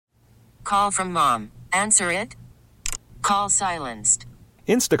Call from mom. Answer it. Call silenced.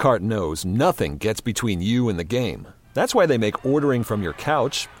 Instacart knows nothing gets between you and the game. That's why they make ordering from your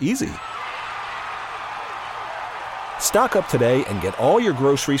couch easy. Stock up today and get all your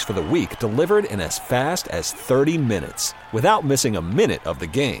groceries for the week delivered in as fast as 30 minutes without missing a minute of the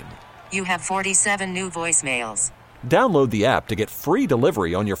game. You have 47 new voicemails. Download the app to get free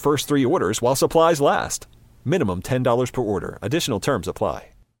delivery on your first 3 orders while supplies last. Minimum $10 per order. Additional terms apply.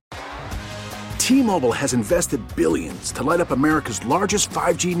 T-Mobile has invested billions to light up America's largest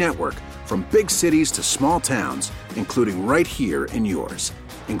 5G network, from big cities to small towns, including right here in yours.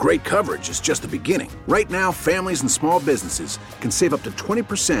 And great coverage is just the beginning. Right now, families and small businesses can save up to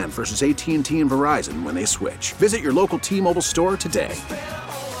 20% versus AT&T and Verizon when they switch. Visit your local T-Mobile store today.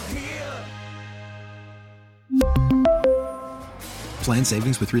 Plan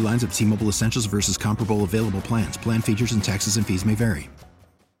savings with 3 lines of T-Mobile Essentials versus comparable available plans. Plan features and taxes and fees may vary.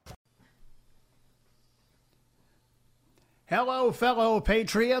 Hello, fellow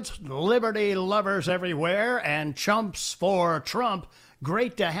patriots, liberty lovers everywhere, and chumps for Trump.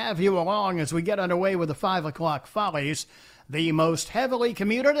 Great to have you along as we get underway with the 5 o'clock follies, the most heavily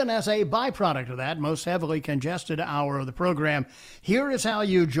commuted and, as a byproduct of that, most heavily congested hour of the program. Here is how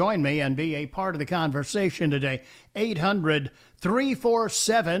you join me and be a part of the conversation today.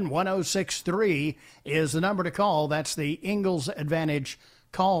 800-347-1063 is the number to call. That's the Ingalls Advantage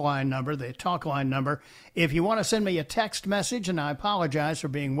call line number, the talk line number. If you want to send me a text message, and I apologize for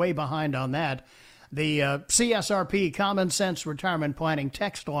being way behind on that, the CSRP Common Sense Retirement Planning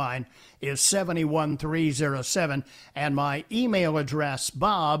text line is 71307, and my email address,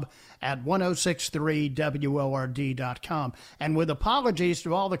 bob@1063word.com. And with apologies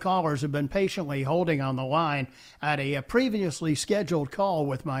to all the callers who have been patiently holding on the line, I had a previously scheduled call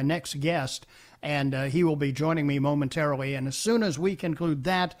with my next guest, and he will be joining me momentarily. And as soon as we conclude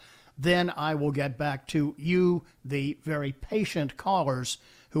that, then I will get back to you, the very patient callers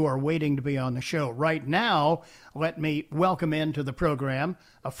who are waiting to be on the show. Right now, let me welcome into the program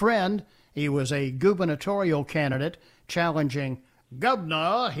a friend. He was a gubernatorial candidate challenging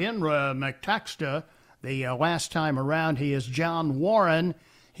Governor Henry McTaxter the last time around. He is John Warren.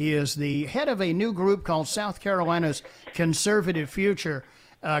 He is the head of a new group called South Carolina's Conservative Future.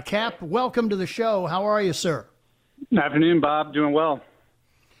 Cap, welcome to the show. How are you, sir? Good afternoon, Bob. Doing well.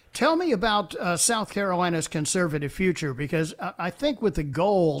 Tell me about South Carolina's Conservative Future, because I think with the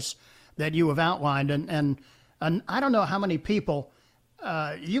goals that you have outlined, and I don't know how many people,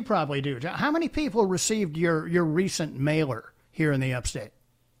 you probably do, how many people received your recent mailer here in the upstate?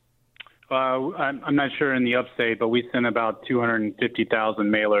 I'm not sure in the upstate, but we sent about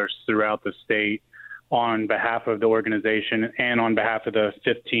 250,000 mailers throughout the state on behalf of the organization and on behalf of the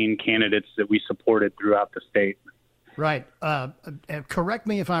 15 candidates that we supported throughout the state. Right. Correct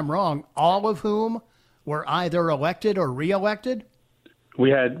me if I'm wrong, all of whom were either elected or reelected?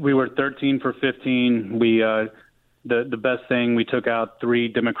 We were 13 for 15. The best thing, we took out 3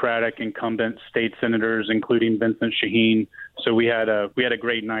 Democratic incumbent state senators, including Vincent Shaheen. So we had a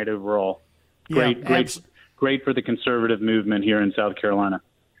great night overall. Great for the conservative movement here in South Carolina.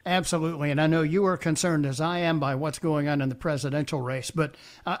 Absolutely, and I know you are concerned, as I am, by what's going on in the presidential race, but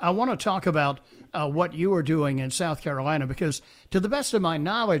I want to talk about what you are doing in South Carolina, because to the best of my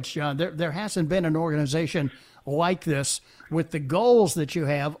knowledge, John, there hasn't been an organization like this with the goals that you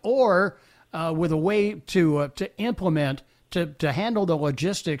have, or with a way to implement, to handle the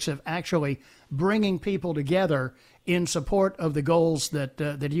logistics of actually bringing people together in support of the goals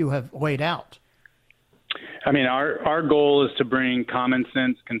that you have laid out. I mean, our goal is to bring common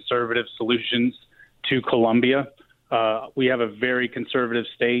sense conservative solutions to Columbia. We have a very conservative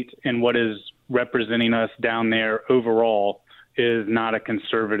state, and what is representing us down there overall is not a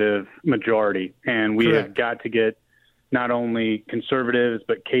conservative majority. And we Correct. have got to get not only conservatives,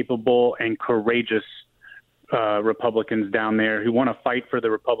 but capable and courageous Republicans down there who want to fight for the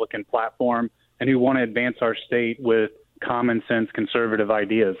Republican platform and who want to advance our state with common sense conservative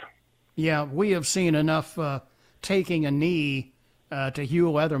ideas. Yeah, we have seen enough taking a knee to Hugh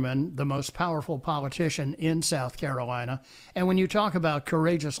Leatherman, the most powerful politician in South Carolina. And when you talk about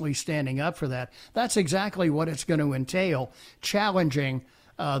courageously standing up for that, that's exactly what it's going to entail, challenging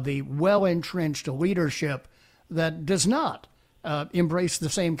the well-entrenched leadership that does not embrace the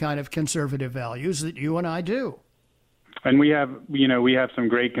same kind of conservative values that you and I do. And we have some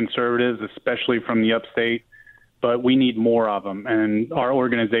great conservatives, especially from the upstate, but we need more of them. And our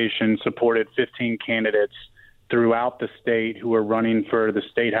organization supported 15 candidates throughout the state who are running for the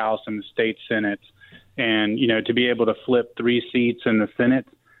state house and the state senate. And, to be able to flip 3 seats in the Senate,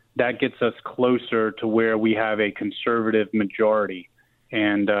 that gets us closer to where we have a conservative majority.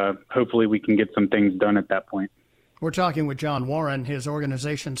 and hopefully we can get some things done at that point. We're talking with John Warren, his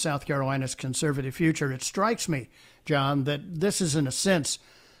organization, South Carolina's Conservative Future. It strikes me, John, that this is, in a sense,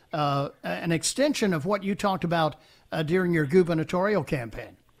 an extension of what you talked about during your gubernatorial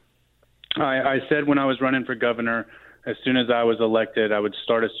campaign. I said when I was running for governor, as soon as I was elected, I would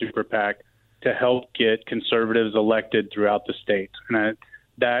start a super PAC to help get conservatives elected throughout the state. And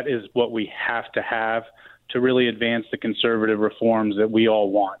that is what we have to really advance the conservative reforms that we all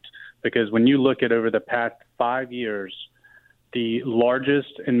want. Because when you look at over the past 5 years, the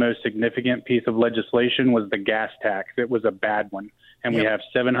largest and most significant piece of legislation was the gas tax. It was a bad one. And we have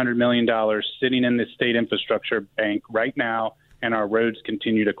 $700 million sitting in the state infrastructure bank right now, and our roads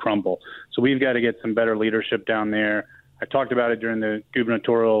continue to crumble. So we've got to get some better leadership down there. I talked about it during the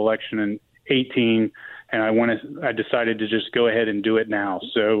gubernatorial election in 2018, and I decided to just go ahead and do it now.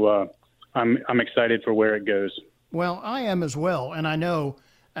 So I'm excited for where it goes. Well, I am as well, and I know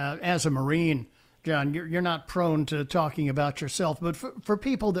as a Marine, John, you're not prone to talking about yourself, but for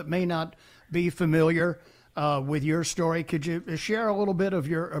people that may not be familiar with your story, could you share a little bit of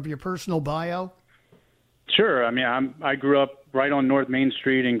your personal bio? Sure. I mean, I grew up right on North Main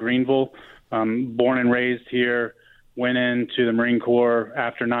Street in Greenville, born and raised here. Went into the Marine Corps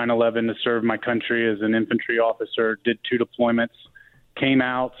after 9/11 to serve my country as an infantry officer, did 2 deployments, came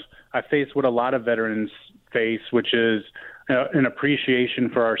out. I faced what a lot of veterans face, which is an appreciation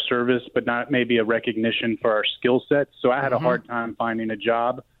for our service, but not maybe a recognition for our skill sets. So I had a hard time finding a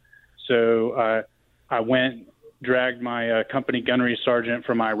job. So I went, dragged my company gunnery sergeant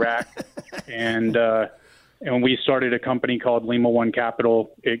from Iraq, and we started a company called Lima One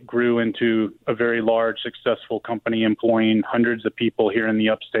Capital. It grew into a very large, successful company employing hundreds of people here in the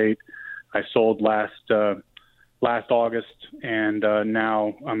upstate. I sold last August, and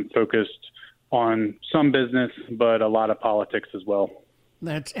now I'm focused on some business, but a lot of politics as well.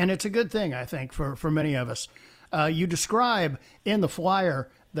 And it's a good thing, I think, for many of us. You describe in the flyer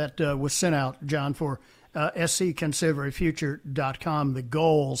that was sent out, John, for scconservativefuture.com, the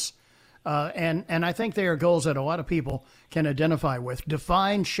goals. And I think they are goals that a lot of people can identify with.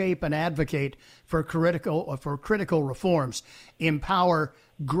 Define, shape, and advocate for critical reforms. Empower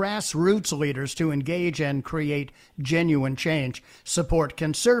grassroots leaders to engage and create genuine change. Support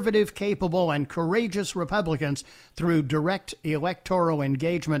conservative, capable, and courageous Republicans through direct electoral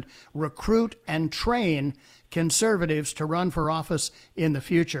engagement. Recruit and train conservatives to run for office in the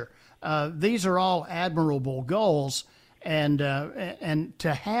future. These are all admirable goals. And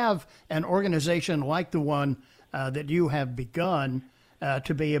to have an organization like the one that you have begun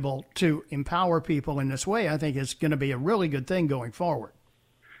to be able to empower people in this way, I think is going to be a really good thing going forward.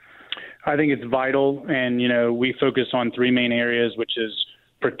 I think it's vital. And, we focus on 3 main areas, which is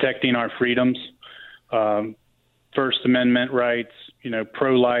protecting our freedoms, First Amendment rights,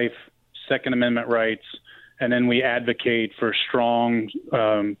 pro-life, Second Amendment rights, and then we advocate for strong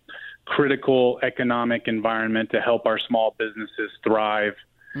critical economic environment to help our small businesses thrive.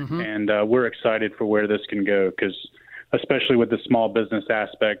 And we're excited for where this can go, because especially with the small business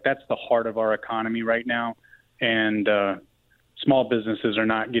aspect, that's the heart of our economy right now. And small businesses are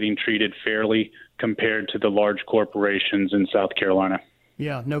not getting treated fairly compared to the large corporations in South Carolina.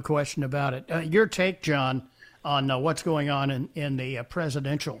 Yeah, no question about it. Your take, John, on what's going on in the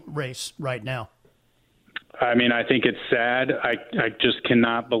presidential race right now? I mean, I think it's sad. I just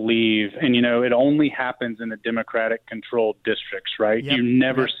cannot believe. And, it only happens in the Democratic-controlled districts, right? Yep. You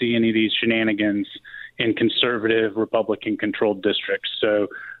never see any of these shenanigans in conservative, Republican-controlled districts. So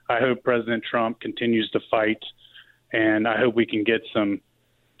I hope President Trump continues to fight, and I hope we can get some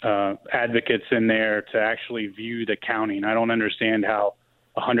advocates in there to actually view the counting. I don't understand how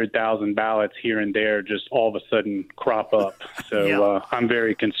 100,000 ballots here and there just all of a sudden crop up. So I'm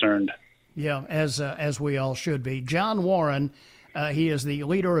very concerned. Yeah, as we all should be. John Warren, he is the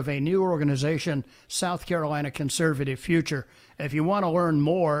leader of a new organization, South Carolina Conservative Future. If you want to learn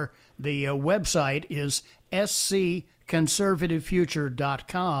more, the website is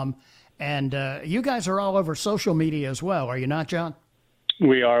scconservativefuture.com. And you guys are all over social media as well, are you not, John?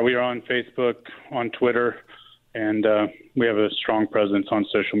 We are. We are on Facebook, on Twitter, and we have a strong presence on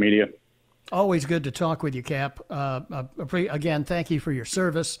social media. Always good to talk with you, Cap. Again, thank you for your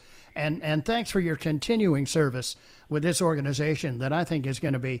service, and thanks for your continuing service with this organization that I think is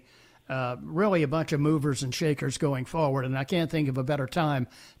going to be really a bunch of movers and shakers going forward. And I can't think of a better time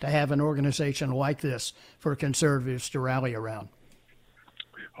to have an organization like this for conservatives to rally around.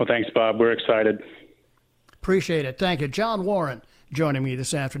 Well, thanks, Bob. We're excited. Appreciate it. Thank you. John Warren joining me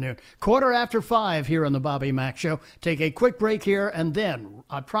this afternoon. 5:15 here on the Bobby Mack Show. Take a quick break here, and then,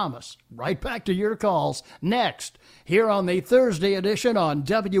 I promise, right back to your calls next here on the Thursday edition on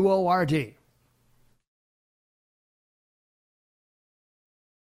WORD.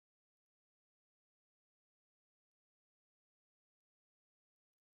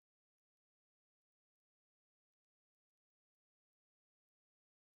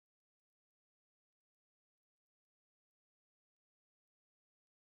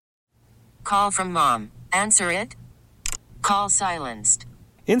 Call from mom. Answer it. Call silenced.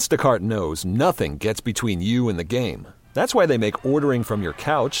 Instacart knows nothing gets between you and the game. That's why they make ordering from your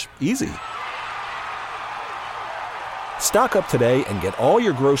couch easy. Stock up today and get all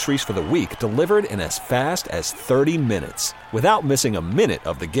your groceries for the week delivered in as fast as 30 minutes without missing a minute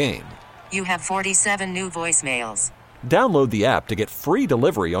of the game. You have 47 new voicemails. Download the app to get free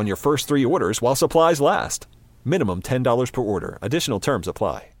delivery on your first 3 orders while supplies last. Minimum $10 per order. Additional terms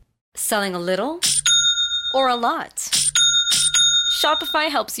apply. Selling a little or a lot? Shopify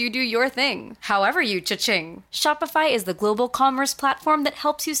helps you do your thing, however you cha-ching. Shopify is the global commerce platform that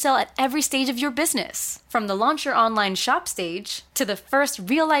helps you sell at every stage of your business. From the launch your online shop stage, to the first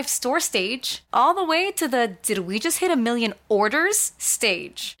real-life store stage, all the way to the did we just hit 1 million orders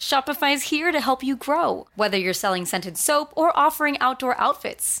stage. Shopify's here to help you grow. Whether you're selling scented soap or offering outdoor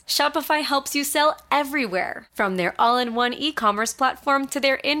outfits, Shopify helps you sell everywhere. From their all-in-one e-commerce platform to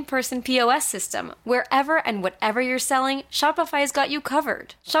their in-person POS system, wherever and whatever you're selling, Shopify's got you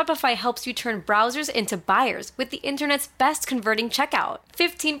covered. Shopify helps you turn browsers into buyers with the internet's best converting checkout.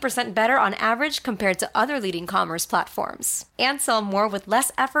 15% better on average compared to other leading commerce platforms. And sell more with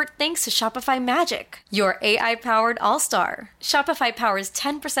less effort thanks to Shopify Magic, your AI-powered all-star. Shopify powers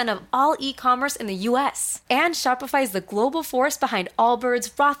 10% of all e-commerce in the U.S. And Shopify is the global force behind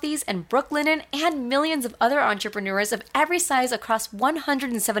Allbirds, Rothy's, and Brooklinen, and millions of other entrepreneurs of every size across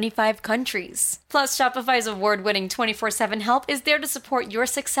 175 countries. Plus, Shopify's award-winning 24/7 help is there to support your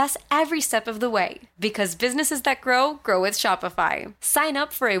success every step of the way. Because businesses that grow with Shopify. Sign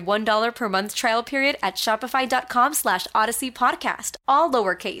up for a $1 per month trial period at shopify.com/Odyssey Podcast, all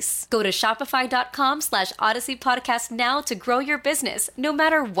lowercase. Go to shopify.com/Odyssey Podcast now to grow your business, no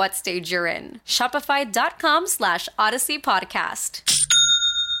matter what stage you're in. Shopify.com/Odyssey Podcast.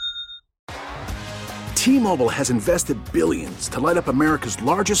 T-Mobile has invested billions to light up America's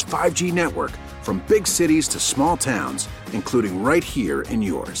largest 5G network, from big cities to small towns, including right here in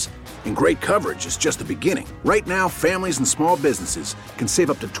yours. And great coverage is just the beginning. Right now, families and small businesses can save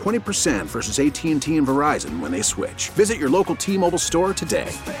up to 20% versus AT&T and Verizon when they switch. Visit your local T-Mobile store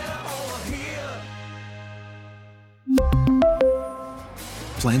today.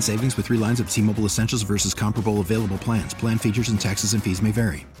 Plan savings with 3 lines of T-Mobile Essentials versus comparable available plans. Plan features and taxes and fees may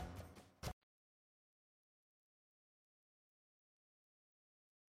vary.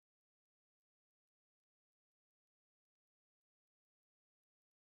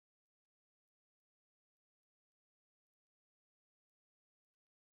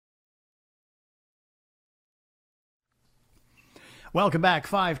 Welcome back,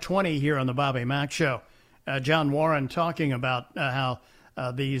 5:20 here on the Bobby Mack Show. John Warren talking about how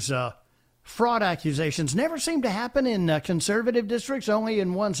these fraud accusations never seem to happen in conservative districts, only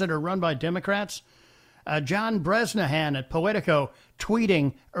in ones that are run by Democrats. John Bresnahan at Politico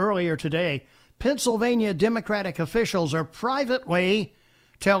tweeting earlier today, Pennsylvania Democratic officials are privately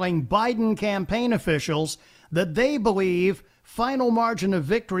telling Biden campaign officials that they believe final margin of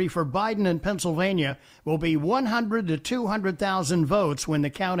victory for Biden in Pennsylvania will be 100 to 200,000 votes when the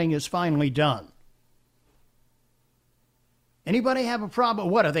counting is finally done. Anybody have a problem?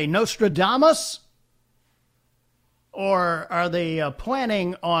 What, are they Nostradamus? Or are they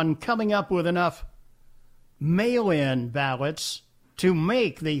planning on coming up with enough mail-in ballots to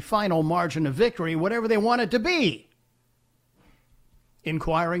make the final margin of victory whatever they want it to be?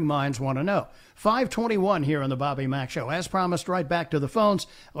 Inquiring minds want to know. 5:21 here on the Bobby Mack Show. As promised, right back to the phones.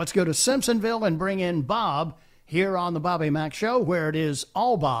 Let's go to Simpsonville and bring in Bob here on the Bobby Mack Show, where it is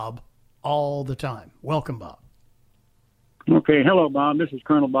all Bob all the time. Welcome, Bob. Okay. Hello, Bob. This is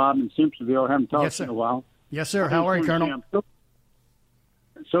Colonel Bob in Simpsonville. I haven't talked to you in a while. Yes, sir. How are you, Colonel? I'm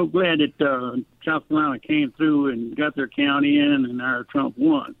so glad that South Carolina came through and got their county in and our Trump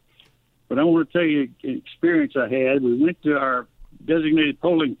won. But I want to tell you an experience I had. We went to our designated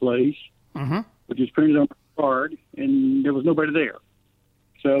polling place, which is printed on the card, and there was nobody there.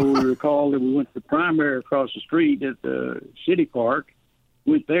 So we recall that we went to the primary across the street at the city park,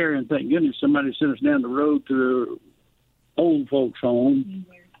 went there, and thank goodness somebody sent us down the road to the old folks' home,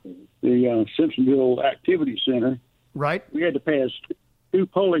 the Simpsonville Activity Center. Right. We had to pass 2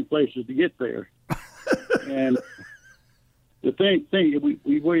 polling places to get there. And the thing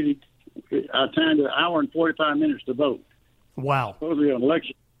we waited. I timed an hour and 45 minutes to vote. Wow. Supposedly on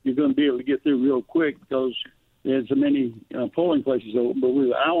election, you're going to be able to get through real quick because there's so many polling places open. But we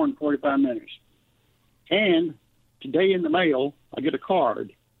were an hour and 45 minutes. And today in the mail, I get a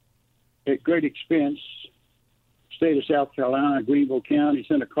card at great expense. State of South Carolina, Greenville County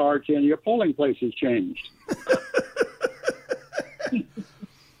sent a card saying your polling place has changed.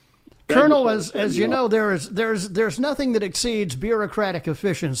 Colonel, as you know, there's nothing that exceeds bureaucratic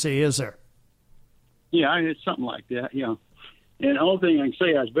efficiency, is there? Yeah, it's something like that. Yeah, and the only thing I can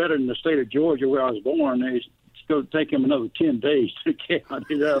say, I was better in the state of Georgia where I was born. It's going to take them another 10 days to count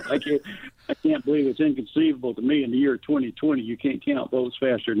it up. I can't believe it's inconceivable to me in the year 2020. You can't count votes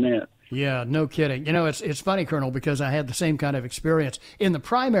faster than that. Yeah, no kidding. You know, it's funny, Colonel, because I had the same kind of experience. In the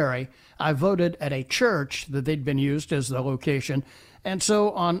primary, I voted at a church that they'd been used as the location. And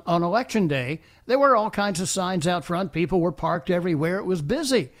so on election day, there were all kinds of signs out front. People were parked everywhere. It was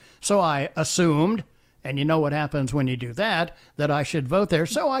busy. So I assumed, and you know what happens when you do that I should vote there.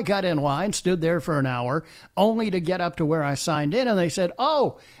 So I got in line, stood there for an hour, only to get up to where I signed in. And they said,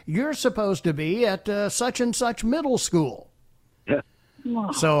 oh, you're supposed to be at such and such middle school.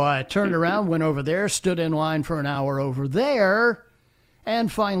 So I turned around, went over there, stood in line for an hour over there,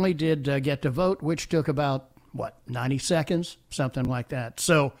 and finally did get to vote, which took about, 90 seconds, something like that.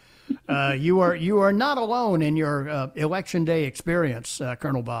 So you are not alone in your election day experience,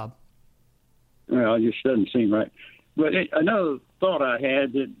 Colonel Bob. Well, it just doesn't seem right. But another thought I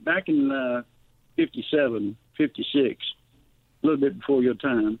had, that back in 57, 56, a little bit before your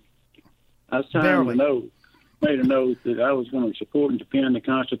time, I was made a note that I was going to support and defend the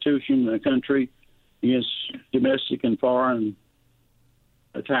Constitution and the country against domestic and foreign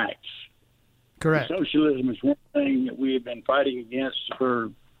attacks. Correct. Socialism is one thing that we have been fighting against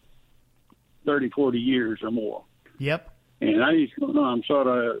for 30, 40 years or more. Yep. And I'm sort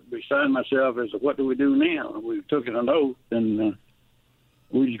of beside myself as to what do we do now? We took an oath, and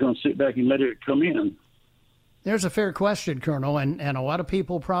we're just going to sit back and let it come in. There's a fair question, Colonel, and a lot of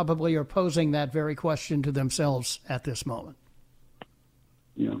people probably are posing that very question to themselves at this moment.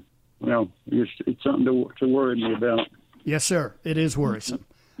 Yeah. Well, it's something to worry me about. Yes, sir. It is worrisome.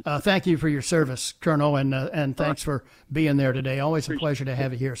 Thank you for your service, Colonel, and thanks for being there today. Always a pleasure to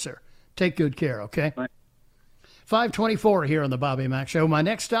have you here, sir. Take good care, okay? 5:24 here on the Bobby Mack Show. My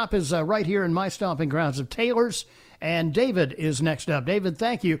next stop is right here in my stomping grounds of Taylor's, and David is next up. David,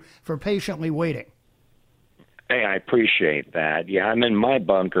 thank you for patiently waiting. Hey, I appreciate that. Yeah, I'm in my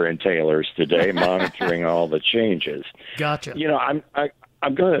bunker in Taylor's today, monitoring all the changes. Gotcha. You know,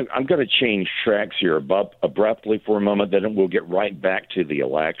 I'm gonna change tracks here abruptly for a moment. Then we'll get right back to the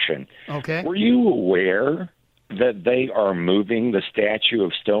election. Okay. Were you aware that they are moving the statue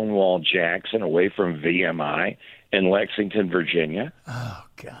of Stonewall Jackson away from VMI in Lexington, Virginia? Oh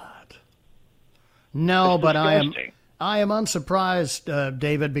God. No, but I am unsurprised,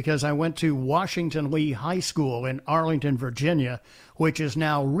 David, because I went to Washington Lee High School in Arlington, Virginia, which is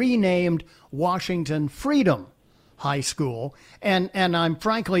now renamed Washington Freedom High School, and I'm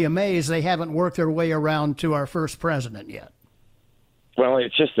frankly amazed they haven't worked their way around to our first president yet. Well,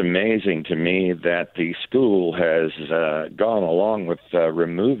 it's just amazing to me that the school has gone along with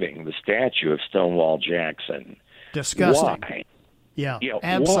removing the statue of Stonewall Jackson. Disgusting. Why? Yeah,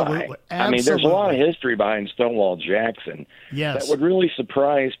 absolutely. Why? I mean, there's a lot of history behind Stonewall Jackson that would really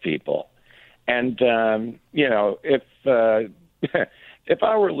surprise people. And, you know, if if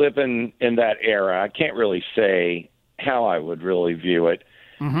I were living in that era, I can't really say how I would really view it.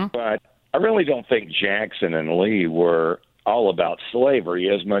 Mm-hmm. But I really don't think Jackson and Lee were all about slavery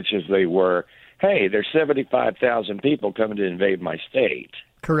as much as they were, hey, there's 75,000 people coming to invade my state.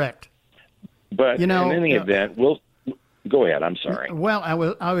 Correct. But in any event, go ahead. I'm sorry. Well,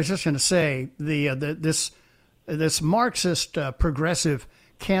 I was just going to say this Marxist progressive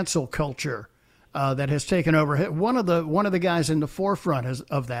cancel culture that has taken over. One of the guys in the forefront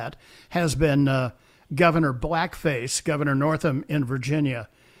of that has been Governor Blackface, Governor Northam in Virginia.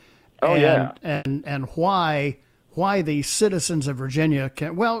 Oh, yeah. And why the citizens of Virginia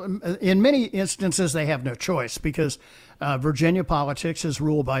can, well, in many instances they have no choice because Virginia politics is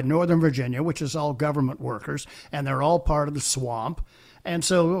ruled by Northern Virginia, which is all government workers, and they're all part of the swamp. And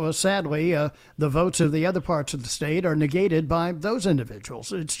so, sadly, the votes of the other parts of the state are negated by those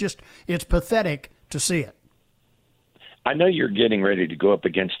individuals. It's pathetic to see it. I know you're getting ready to go up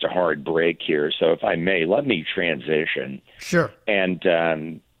against a hard break here, so if I may, let me transition. Sure. And,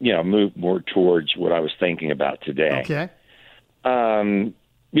 move more towards what I was thinking about today. Okay.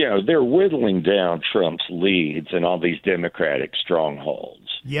 They're whittling down Trump's leads in all these Democratic strongholds.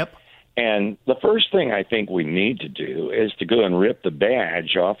 Yep. And the first thing I think we need to do is to go and rip the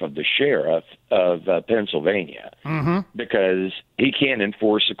badge off of the sheriff of Pennsylvania, because he can't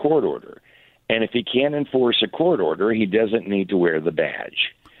enforce a court order. And if he can't enforce a court order, he doesn't need to wear the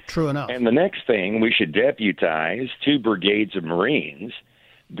badge. True enough. And the next thing, we should deputize 2 brigades of Marines,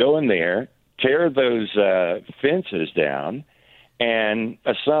 go in there, tear those fences down, and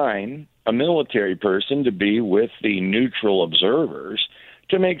assign a military person to be with the neutral observers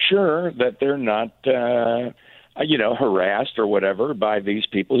to make sure that they're not, harassed or whatever by these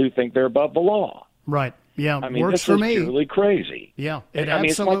people who think they're above the law. Right. Yeah. I mean, works this for is me. truly crazy. Yeah. It I mean,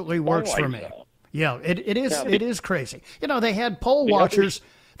 absolutely it's like works for me. though. Yeah. It is. It is crazy. They had poll watchers.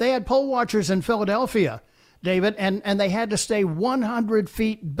 They had poll watchers in Philadelphia, David, and they had to stay 100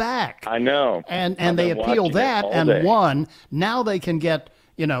 feet back. I know. And they appealed that and won. Now they can get,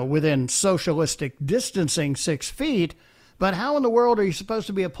 within socialistic distancing 6 feet. But how in the world are you supposed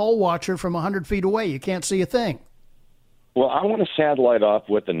to be a poll watcher from 100 feet away? You can't see a thing. Well, I want to satellite off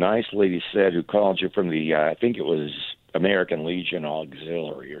what the nice lady said who called you from the, I think it was American Legion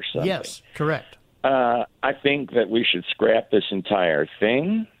Auxiliary or something. Yes, correct. I think that we should scrap this entire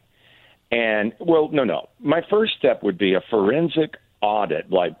thing. And, no. My first step would be a forensic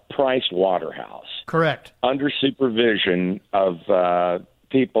audit like Price Waterhouse. Correct. Under supervision of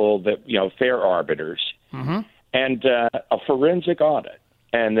people that, fair arbiters. Mm-hmm. And a forensic audit.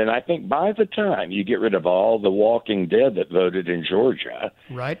 And then I think by the time you get rid of all the Walking Dead that voted in Georgia,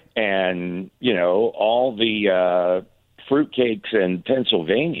 right, and, all the fruitcakes in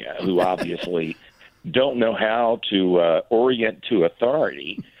Pennsylvania who obviously don't know how to orient to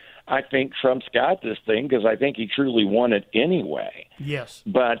authority, I think Trump's got this thing because I think he truly won it anyway. Yes.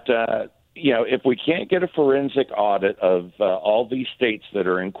 But, if we can't get a forensic audit of all these states that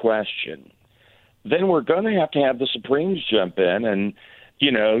are in question, then we're going to have the Supremes jump in and,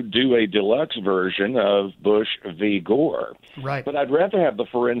 do a deluxe version of Bush v. Gore. Right. But I'd rather have the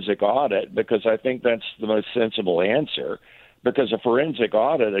forensic audit because I think that's the most sensible answer, because a forensic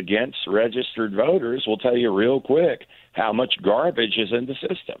audit against registered voters will tell you real quick how much garbage is in the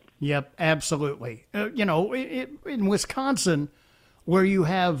system. Yep, absolutely. In Wisconsin, where you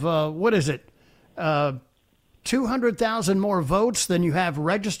have, 200,000 more votes than you have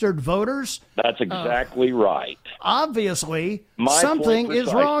registered voters? That's exactly right. Obviously, something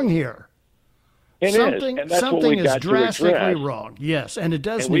is wrong here. Something is drastically wrong. Yes, and it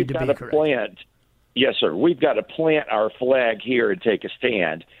does need to be corrected. Yes, sir. We've got to plant our flag here and take a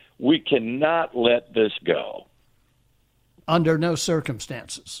stand. We cannot let this go. Under no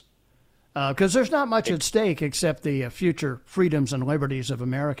circumstances. Because there's not much at stake except the future freedoms and liberties of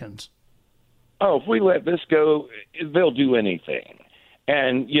Americans. Oh, if we let this go, they'll do anything.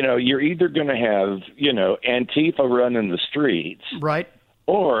 And, you're either going to have, Antifa running the streets. Right.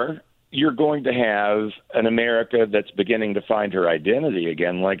 Or you're going to have an America that's beginning to find her identity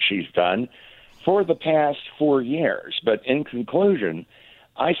again, like she's done for the past 4 years. But in conclusion,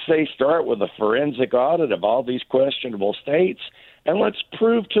 I say start with a forensic audit of all these questionable states, and let's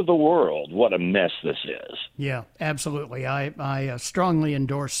prove to the world what a mess this is. Yeah, absolutely. I strongly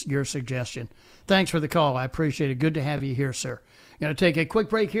endorse your suggestion. Thanks for the call. I appreciate it. Good to have you here, sir. Going to take a quick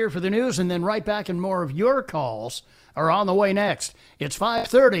break here for the news and then right back, and more of your calls are on the way next. It's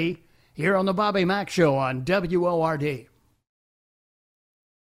 5:30 here on the Bobby Mack Show on WORD.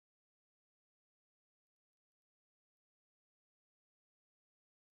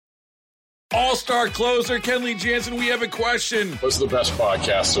 All-star closer Kenley Jansen, we have a question. What's the best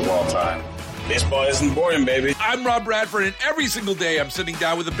podcast of all time? Baseball isn't boring, baby. I'm Rob Bradford, and every single day I'm sitting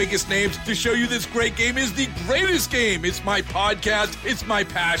down with the biggest names to show you this great game is the greatest game. It's my podcast. It's my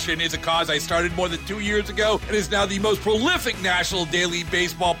passion. It's a cause I started more than 2 years ago and is now the most prolific national daily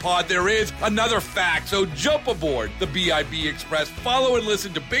baseball pod there is. Another fact. So jump aboard the BIB Express. Follow and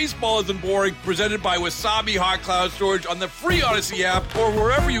listen to Baseball Isn't Boring, presented by Wasabi Hot Cloud Storage on the free Odyssey app or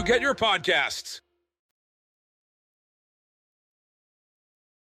wherever you get your podcasts.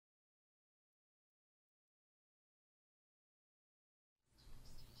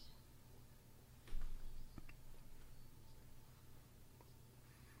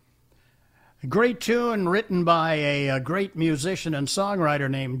 A great tune written by a great musician and songwriter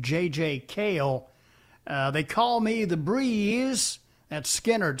named J.J. Cale. They Call Me the Breeze. That's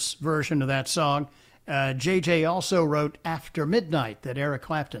Skinner's version of that song. J.J. also wrote After Midnight that Eric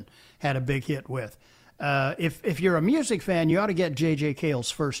Clapton had a big hit with. If you're a music fan, you ought to get J.J.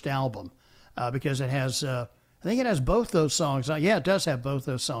 Cale's first album because it has... I think it has both those songs on. Yeah, it does have both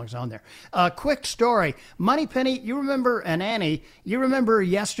those songs on there. Quick story. Moneypenny, you remember, and Annie, you remember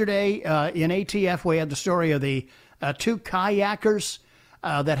yesterday in ATF we had the story of the two kayakers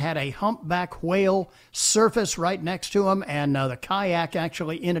that had a humpback whale surface right next to him, and the kayak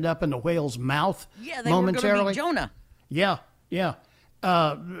actually ended up in the whale's mouth momentarily. Were going to be Jonah. Yeah, yeah.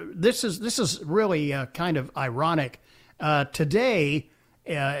 This is really kind of ironic. Today,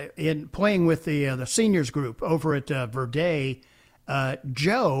 in playing with the seniors group over at Verde,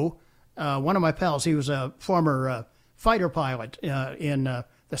 Joe, one of my pals, he was a former fighter pilot in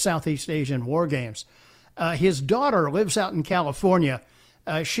the Southeast Asian War Games. His daughter lives out in California.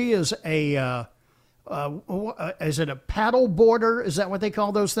 She is is it a paddle boarder? Is that what they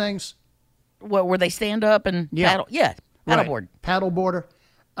call those things? Well, where they stand up and paddle? Yeah, paddleboard. Right. Paddle boarder.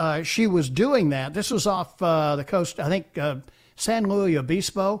 She was doing that. This was off the coast, I think, San Luis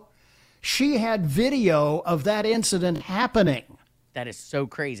Obispo. She had video of that incident happening. That is so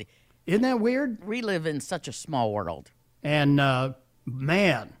crazy. Isn't that weird? We live in such a small world. And,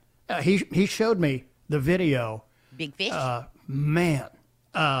 man, he showed me the video. Big fish? Man.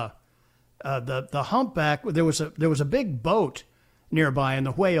 The humpback, there was a big boat nearby, and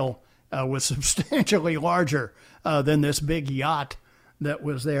the whale was substantially larger than this big yacht that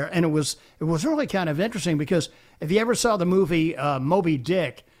was there. And it was really kind of interesting because if you ever saw the movie Moby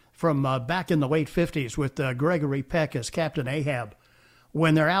Dick from back in the late 50s with Gregory Peck as Captain Ahab,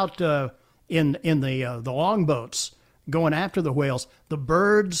 when they're out in the longboats going after the whales, the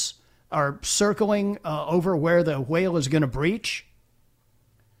birds are circling over where the whale is going to breach.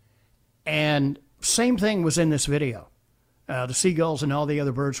 And same thing was in this video. The seagulls and all the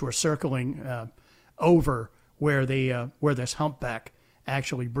other birds were circling over where this humpback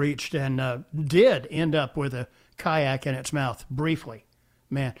actually breached and did end up with a kayak in its mouth briefly.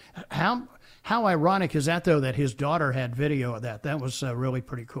 Man, how ironic is that, though, that his daughter had video of that? That was really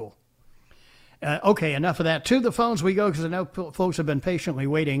pretty cool. Okay, enough of that. To the phones we go because I know folks have been patiently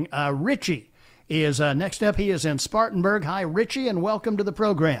waiting. Richie is next up. He is in Spartanburg. Hi, Richie, and welcome to the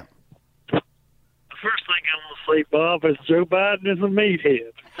program. First thing I want to say, Bob, is Joe Biden is a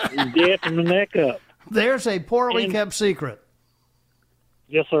meathead. He's dead from the neck up. There's a poorly kept secret.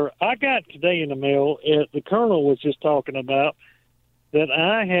 Yes, sir. I got today in the mail, the Colonel was just talking about, that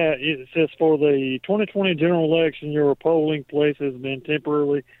it says for the 2020 general election, your polling place has been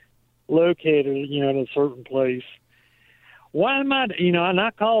temporarily located, in a certain place. Why am I, and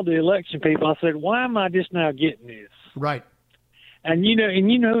I called the election people, I said, why am I just now getting this? Right. And you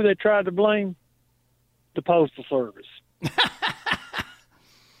know who they tried to blame? The Postal Service.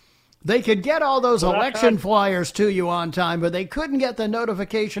 They could get all those election flyers to you on time, but they couldn't get the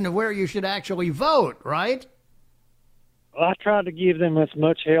notification of where you should actually vote, right? I tried to give them as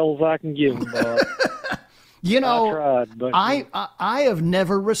much hell as I can give them, Bob. I tried, but I have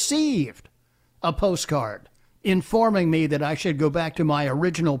never received a postcard informing me that I should go back to my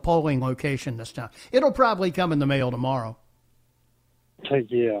original polling location this time. It'll probably come in the mail tomorrow.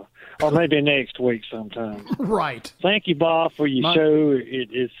 Yeah, or maybe next week sometime. Right. Thank you, Bob, for your show.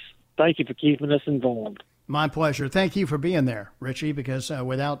 Thank you for keeping us informed. My pleasure. Thank you for being there, Richie, because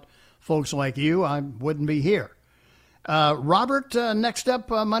without folks like you, I wouldn't be here. Robert, next up,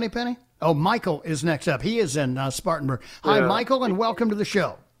 Moneypenny? Oh, Michael is next up. He is in Spartanburg. Hi, Michael, and welcome to the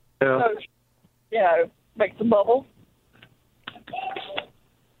show. Yeah, make the bubble.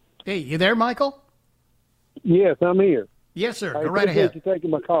 Hey, you there, Michael? Yes, I'm here. Yes, sir. Go right ahead. Appreciate you taking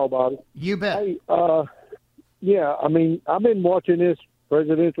my call, Bobby. You bet. Hey, I've been watching this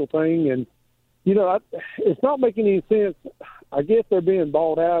presidential thing, and, it's not making any sense. I guess they're being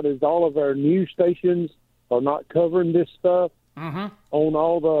bought out as all of our news stations are not covering this stuff on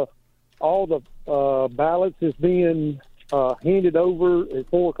all the ballots is being handed over at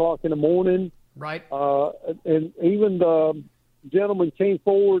 4:00 in the morning. Right. And even the gentleman came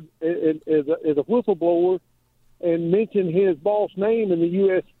forward as a whistleblower and mentioned his boss name in the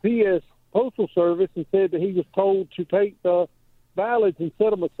USPS Postal Service and said that he was told to take the ballots and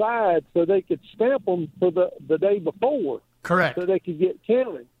set them aside so they could stamp them for the day before. Correct. So they could get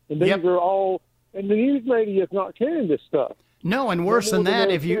counted. And these are all, and the news media is not carrying this stuff. No, and worse than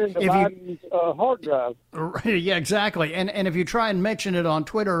that, if you hard drive. Yeah, exactly. And if you try and mention it on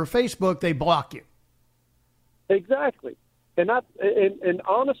Twitter or Facebook, they block you. Exactly. And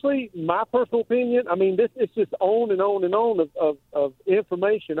honestly, my personal opinion, I mean, this is just on and on and on of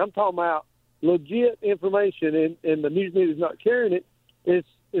information. I'm talking about legit information, and the news media is not carrying it.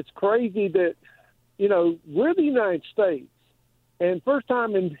 It's crazy that, we're the United States. And first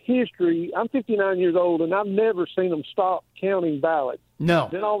time in history, I'm 59 years old, and I've never seen them stop counting ballots. No.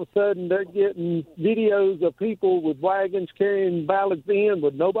 Then all of a sudden, they're getting videos of people with wagons carrying ballots in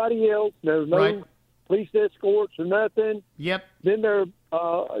with nobody else. There's no police escorts or nothing. Yep. Then they're,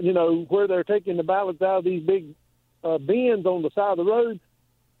 where they're taking the ballots out of these big bins on the side of the road,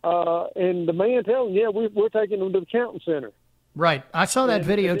 and the man telling them, yeah, we're taking them to the counting center. Right. I saw that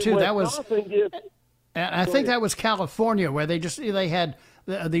video too. That was, gives, I think that was California, where they had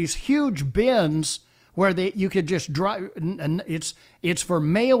these huge bins where you could just drive. And it's for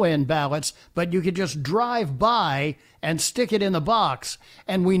mail-in ballots, but you could just drive by and stick it in the box.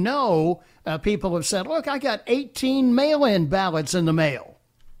 And we know people have said, "Look, I got 18 mail-in ballots in the mail."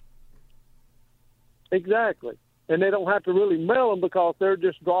 Exactly. And they don't have to really mail them because they're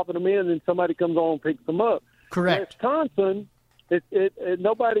just dropping them in and somebody comes on and picks them up. Correct. Wisconsin,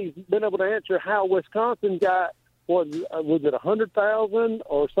 nobody's been able to answer how Wisconsin got, was it 100,000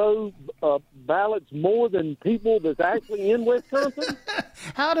 or so ballots more than people that's actually in Wisconsin?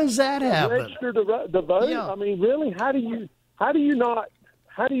 How does that happen? Register to vote? Yeah. I mean, really, how do you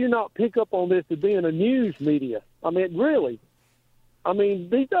not pick up on this as being a news media? I mean, really. I mean,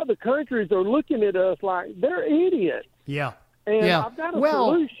 these other countries are looking at us like they're idiots. Yeah. And yeah. I've got a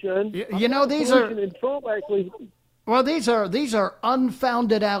solution. And Trump actually. Well, these are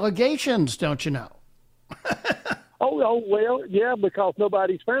unfounded allegations, don't you know? oh well, yeah, because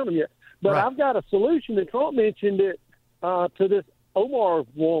nobody's found them yet. But Right. I've got a solution. And Trump mentioned it to this Omar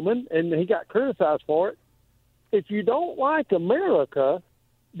woman, and he got criticized for it. If you don't like America,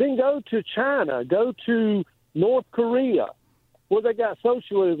 then go to China, go to North Korea, where they got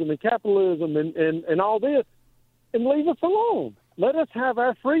socialism and capitalism and all this, and leave us alone. Let us have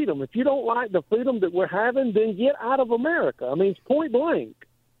our freedom. If you don't like the freedom that we're having, then get out of America. I mean, it's point blank.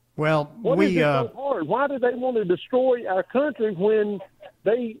 Well, What is it so hard? Why do they want to destroy our country when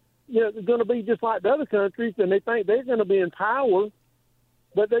they're going to be just like the other countries, and they think they're going to be in power,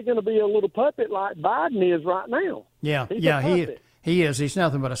 but they're going to be a little puppet like Biden is right now? Yeah, He's yeah, a puppet. he is. He's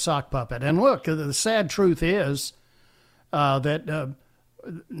nothing but a sock puppet. And look, the sad truth is that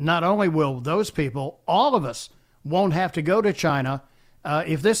not only will those people, all of us won't have to go to China.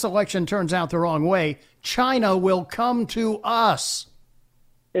 If this election turns out the wrong way, China will come to us.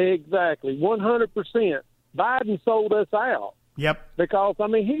 Exactly, 100%. Biden sold us out. Yep. Because, I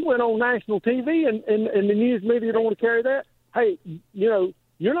mean, he went on national TV and the news media don't want to carry that. Hey,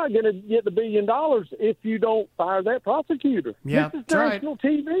 you're not going to get the $1 billion if you don't fire that prosecutor. Yeah, this is that's right. national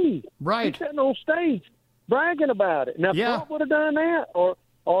TV. Right. He's sitting on stage bragging about it. Now, if Trump would have done that or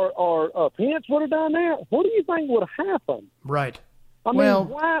Pence would have done that, what do you think would have happened? Right. I mean,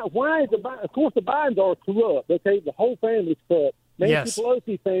 why is of course, the Bidens are corrupt. Okay, the whole family's corrupt. Nancy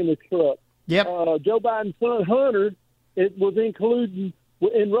Pelosi family's corrupt. Yep. Joe Biden's son, Hunter, it was included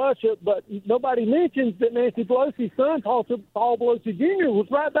in Russia, but nobody mentions that Nancy Pelosi's son, Paul Pelosi Jr., was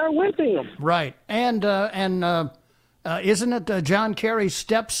right there with him. Right. And isn't it John Kerry's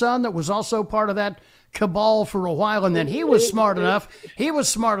stepson that was also part of that cabal for a while? And then he was smart enough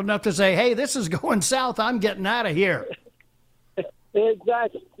to say, hey, this is going south. I'm getting out of here.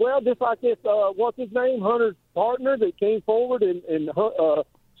 Exactly. Well, just like this, what's his name? Hunter's partner that came forward and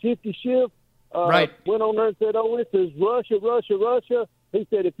Shifty Schiff went on there and said, oh, this is Russia, Russia, Russia. He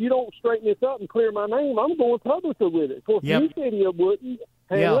said, if you don't straighten this up and clear my name, I'm going publicer with it. Of course, news media wouldn't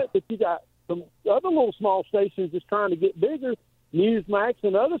handle it, but you got some other little small stations just trying to get bigger. Newsmax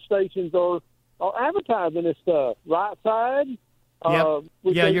and other stations are advertising this stuff. Right Side.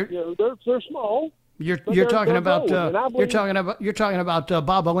 They're small. You're talking about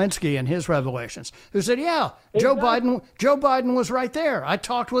Bob Alinsky and his revelations, who said, Joe Biden was right there. I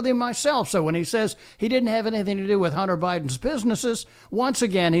talked with him myself. So when he says he didn't have anything to do with Hunter Biden's businesses, once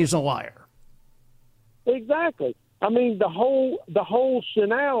again, he's a liar. Exactly. I mean, the whole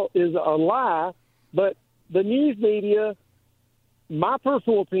scenario is a lie, but the news media, my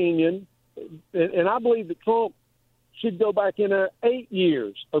personal opinion, and I believe that Trump should go back in there 8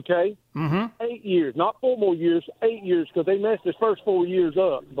 years, okay? Mm-hmm. 8 years, not 4 more years, 8 years, because they messed his first 4 years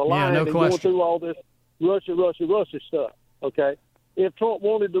up. The line and going through all this Russia stuff, okay? If Trump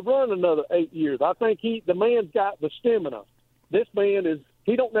wanted to run another 8 years, I think the man's got the stamina. This man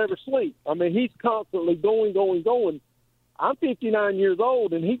he don't never sleep. I mean, he's constantly going. I'm 59 years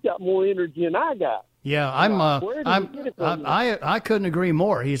old, and he's got more energy than I got. Yeah, I couldn't agree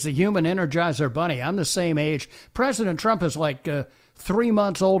more. He's the human Energizer Bunny. I'm the same age. President Trump is like 3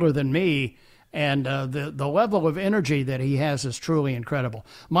 months older than me, and the level of energy that he has is truly incredible.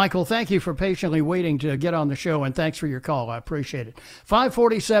 Michael, thank you for patiently waiting to get on the show, and thanks for your call. I appreciate it.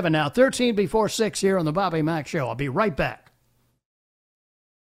 5:47 now, 13 before 6 here on the Bobby Mack Show. I'll be right back.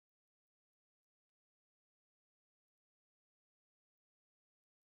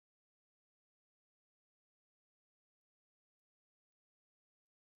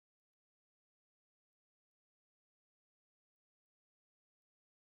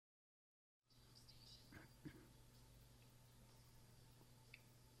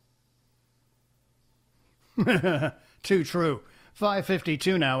 Too true.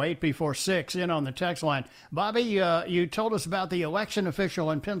 5:52 now, 8 before 6, in on the text line. Bobby, you told us about the election official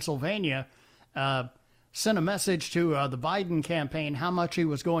in Pennsylvania sent a message to the Biden campaign how much he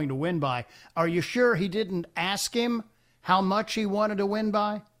was going to win by. Are you sure he didn't ask him how much he wanted to win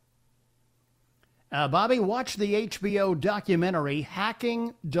by? Bobby, watch the HBO documentary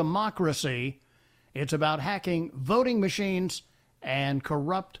Hacking Democracy. It's about hacking voting machines and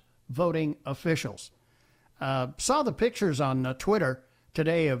corrupt voting officials. Saw the pictures on Twitter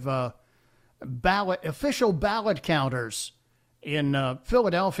today of official ballot counters in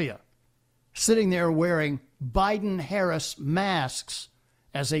Philadelphia sitting there wearing Biden-Harris masks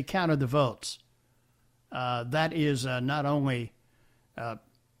as they counted the votes. That is not only,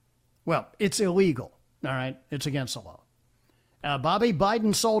 it's illegal, all right? It's against the law. Bobby,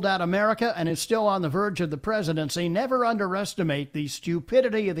 Biden sold out America and is still on the verge of the presidency. Never underestimate the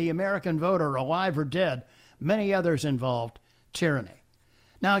stupidity of the American voter, alive or dead. Many others involved. Tyranny.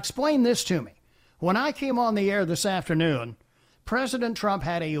 Now, explain this to me. When I came on the air this afternoon, President Trump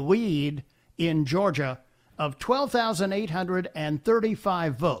had a lead in Georgia of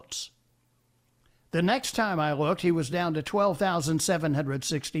 12,835 votes. The next time I looked, he was down to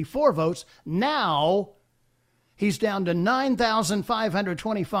 12,764 votes. Now, he's down to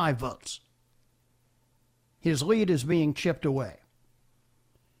 9,525 votes. His lead is being chipped away.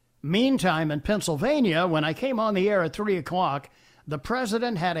 Meantime, in Pennsylvania, when I came on the air at 3 o'clock, the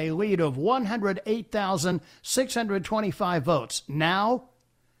president had a lead of 108,625 votes. Now,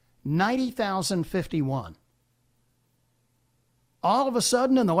 90,051. All of a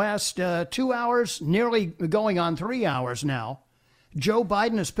sudden, in the last 2 hours, nearly going on 3 hours now, Joe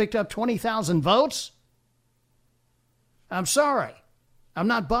Biden has picked up 20,000 votes? I'm sorry. I'm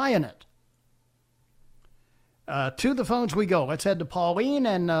not buying it. To the phones we go. Let's head to Pauline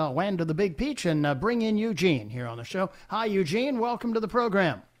and land to the Big Peach and bring in Eugene here on the show. Hi, Eugene. Welcome to the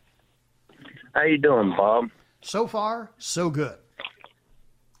program. How you doing, Bob? So far, so good.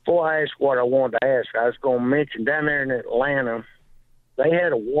 Before I ask what I wanted to ask, I was going to mention down there in Atlanta, they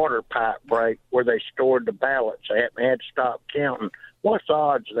had a water pipe break where they stored the ballots. They had to stop counting. What's the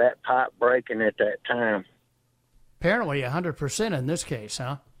odds of that pipe breaking at that time? Apparently 100% in this case,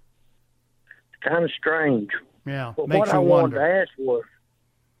 huh? Kind of strange. Yeah, but makes what you I wonder. wanted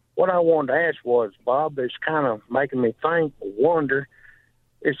to ask was, Bob, it's kind of making me think, wonder,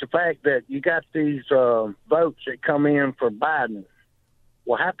 is the fact that you got these votes that come in for Biden.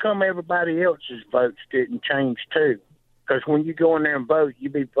 Well, how come everybody else's votes didn't change too? Because when you go in there and vote, you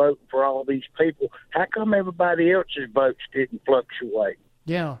be voting for all these people. How come everybody else's votes didn't fluctuate?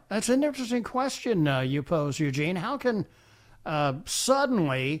 Yeah, that's an interesting question you pose, Eugene. How can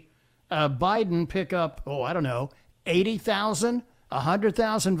suddenly Biden pick up, 80,000,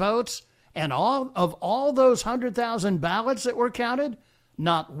 100,000 votes, and all those 100,000 ballots that were counted,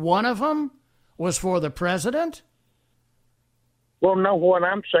 not one of them was for the president? Well, no, what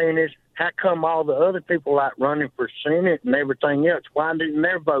I'm saying is, how come all the other people like running for Senate and everything else, why didn't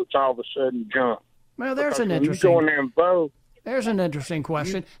their votes all of a sudden jump? Well, there's because an when interesting... you go in there and vote... There's an interesting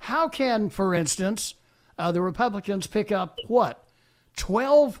question. How can, for instance, the Republicans pick up,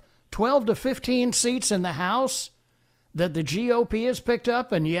 12 to 15 seats in the House that the GOP has picked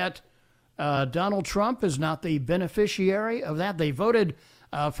up, and yet Donald Trump is not the beneficiary of that? They voted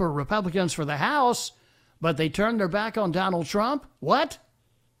for Republicans for the House, but they turned their back on Donald Trump? What?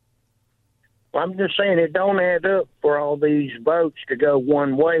 Well, I'm just saying it don't add up for all these votes to go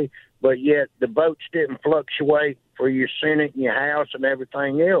one way, but yet the votes didn't fluctuate for your Senate and your House and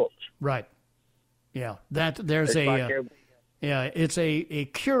everything else. Right. Yeah. It's a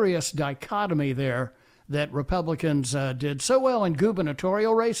curious dichotomy there that Republicans did so well in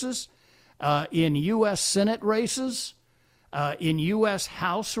gubernatorial races, in U.S. Senate races, in U.S.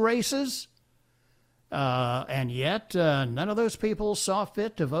 House races, and yet none of those people saw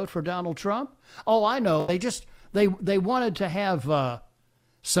fit to vote for Donald Trump. Oh, I know. They wanted to have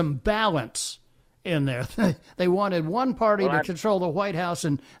some balance in there. They wanted one party to control the White House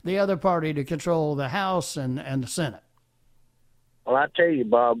and the other party to control the House and the Senate. Well, I tell you,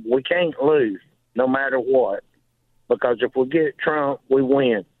 Bob, we can't lose no matter what, because if we get Trump, we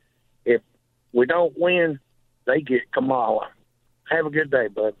win. If we don't win, they get Kamala. Have a good day,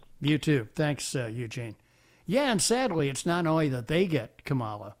 bud. You too. Thanks, Eugene. Yeah, and sadly, it's not only that they get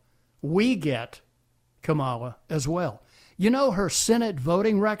Kamala, we get Kamala as well. You know, her Senate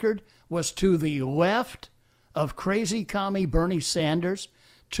voting record was to the left of crazy commie Bernie Sanders,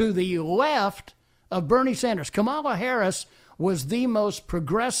 to the left of Bernie Sanders. Kamala Harris was the most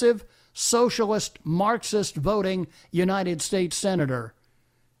progressive, socialist, Marxist voting United States senator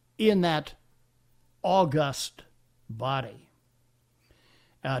in that august body.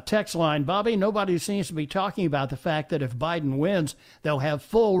 Text line, Bobby, nobody seems to be talking about the fact that if Biden wins, they'll have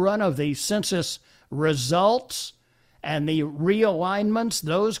full run of the census results and the realignments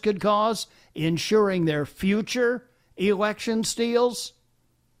those could cause, ensuring their future election steals.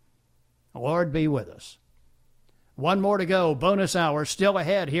 Lord be with us. One more to go. Bonus hour still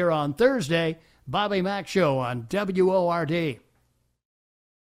ahead here on Thursday. Bobby Mack Show on WORD.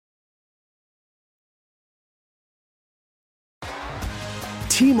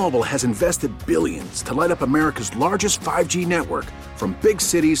 T-Mobile has invested billions to light up America's largest 5G network, from big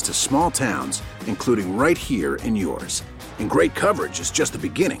cities to small towns, including right here in yours. And great coverage is just the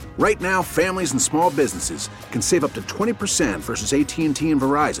beginning. Right now, families and small businesses can save up to 20% versus AT&T and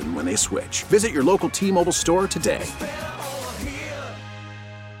Verizon when they switch. Visit your local T-Mobile store today.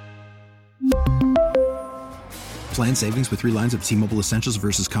 Plan savings with 3 lines of T-Mobile Essentials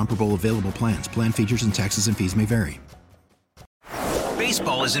versus comparable available plans. Plan features and taxes and fees may vary.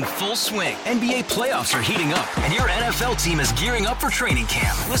 Baseball is in full swing. NBA playoffs are heating up, and your NFL team is gearing up for training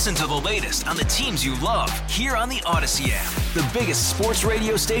camp. Listen to the latest on the teams you love here on the Odyssey app. The biggest sports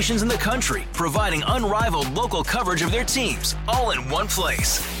radio stations in the country, providing unrivaled local coverage of their teams, all in one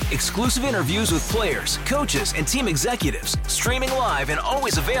place. Exclusive interviews with players, coaches, and team executives, streaming live and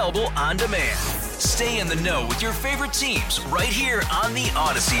always available on demand. Stay in the know with your favorite teams right here on the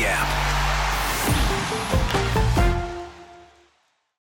Odyssey app.